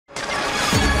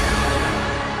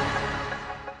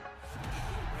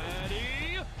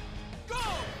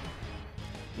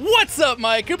What's up,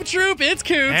 my Koopa Troop? It's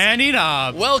Coots. And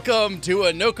Enob. Welcome to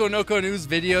a Nokonoko news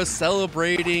video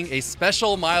celebrating a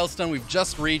special milestone we've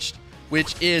just reached,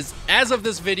 which is, as of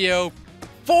this video,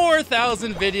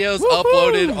 4,000 videos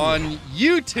uploaded on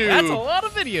YouTube. That's a lot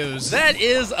of videos. That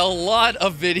is a lot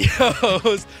of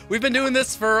videos. We've been doing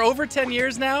this for over 10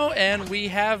 years now, and we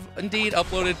have indeed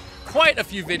uploaded quite a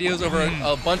few videos over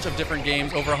a bunch of different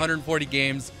games, over 140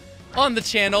 games on the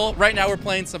channel. Right now we're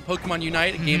playing some Pokémon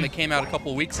UNITE, a game that came out a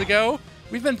couple weeks ago.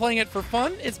 We've been playing it for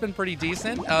fun. It's been pretty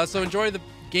decent. So enjoy the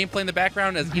gameplay in the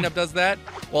background as Enob does that,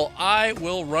 while I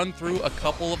will run through a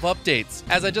couple of updates.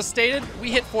 As I just stated,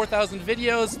 we hit 4,000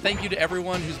 videos. Thank you to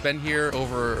everyone who's been here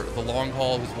over the long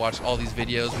haul, who's watched all these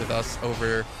videos with us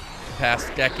over the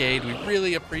past decade. We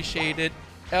really appreciate it.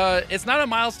 It's not a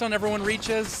milestone everyone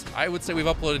reaches. I would say we've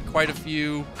uploaded quite a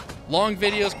few long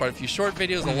videos, quite a few short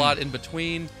videos, a lot in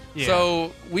between. Yeah.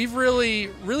 So we've really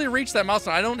reached that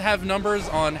milestone. I don't have numbers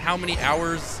on how many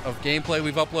hours of gameplay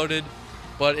we've uploaded,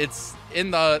 but it's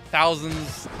in the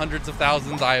thousands, hundreds of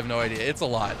thousands. I have no idea. It's a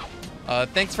lot.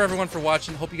 Thanks for everyone for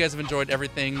watching. Hope you guys have enjoyed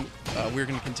everything. We're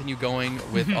going to continue going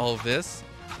with all of this.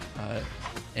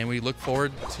 And we look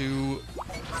forward to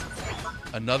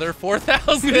another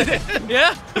 4,000.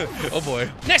 Yeah. Oh boy.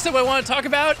 Next up, what I want to talk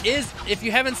about is, if you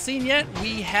haven't seen yet,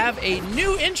 we have a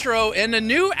new intro and a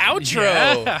new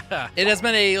outro. Yeah. It has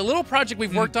been a little project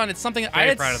we've worked on. It's something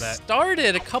I had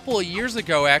started a couple of years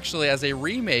ago, actually, as a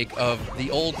remake of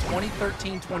the old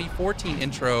 2013-2014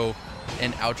 intro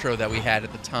and outro that we had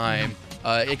at the time.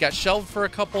 It got shelved for a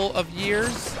couple of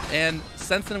years, and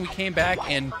since then we came back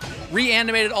and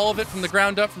reanimated all of it from the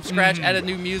ground up, from scratch, added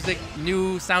new music,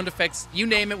 new sound effects, you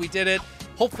name it, we did it.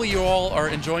 Hopefully you all are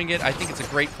enjoying it. I think it's a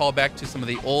great callback to some of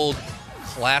the old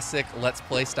classic Let's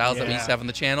Play styles that we used to have on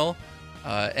the channel.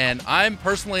 And I'm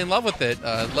personally in love with it.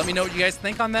 Let me know what you guys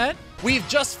think on that. We've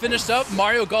just finished up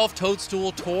Mario Golf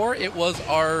Toadstool Tour. It was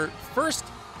our first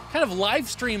kind of live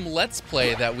stream Let's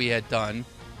Play that we had done.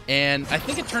 And I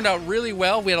think it turned out really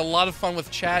well. We had a lot of fun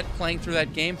with chat playing through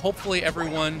that game. Hopefully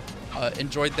everyone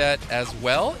enjoyed that as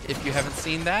well. If you haven't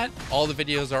seen that, all the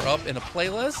videos are up in a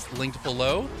playlist linked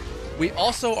below. We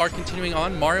also are continuing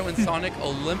on Mario and Sonic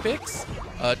Olympics,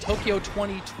 Tokyo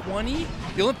 2020.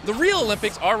 The real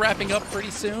Olympics are wrapping up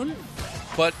pretty soon,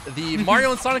 but the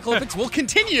Mario and Sonic Olympics will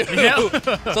continue.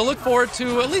 So look forward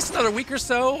to at least another week or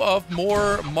so of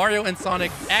more Mario and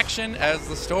Sonic action as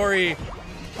the story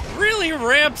really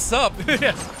ramps up.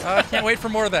 Can't wait for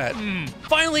more of that.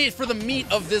 Finally, for the meat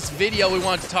of this video, we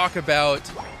want to talk about,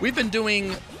 we've been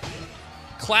doing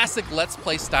classic Let's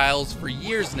Play styles for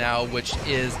years now, which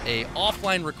is a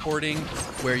offline recording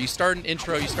where you start an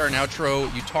intro, you start an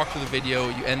outro, you talk through the video,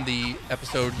 you end the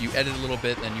episode, you edit a little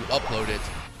bit, and you upload it.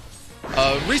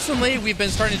 Recently, we've been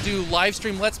starting to do live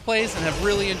stream Let's Plays and have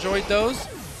really enjoyed those.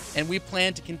 And we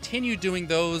plan to continue doing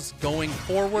those going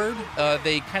forward.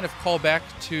 They kind of call back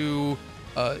to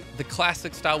the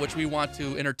classic style which we want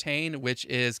to entertain, which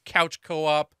is couch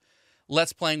co-op,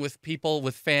 Let's Playing with people,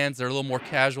 with fans. They're a little more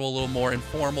casual, a little more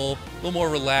informal, a little more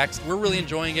relaxed. We're really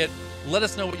enjoying it. Let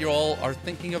us know what you all are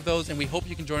thinking of those, and we hope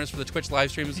you can join us for the Twitch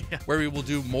live streams, where we will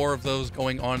do more of those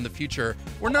going on in the future.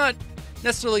 We're not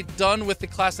necessarily done with the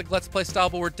classic Let's Play style,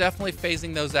 but we're definitely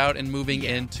phasing those out and moving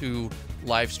into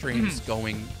live streams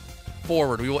going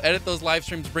forward. We will edit those live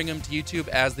streams, bring them to YouTube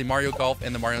as the Mario Golf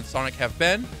and the Mario and Sonic have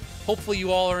been. Hopefully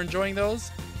you all are enjoying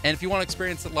those. And if you want to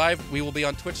experience it live, we will be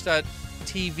on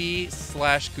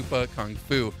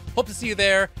twitch.tv/KoopaKungFu. Hope to see you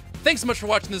there. Thanks so much for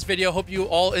watching this video. Hope you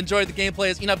all enjoyed the gameplay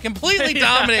as Enob completely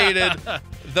dominated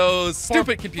those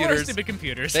stupid computers. Poor stupid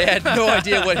computers. They had no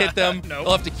idea what hit them. They'll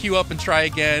have to queue up and try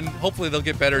again. Hopefully they'll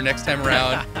get better next time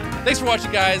around. Thanks for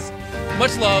watching, guys.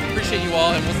 Much love. Appreciate you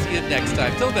all, and we'll see you next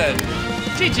time. Till then,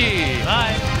 GG.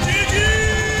 Bye.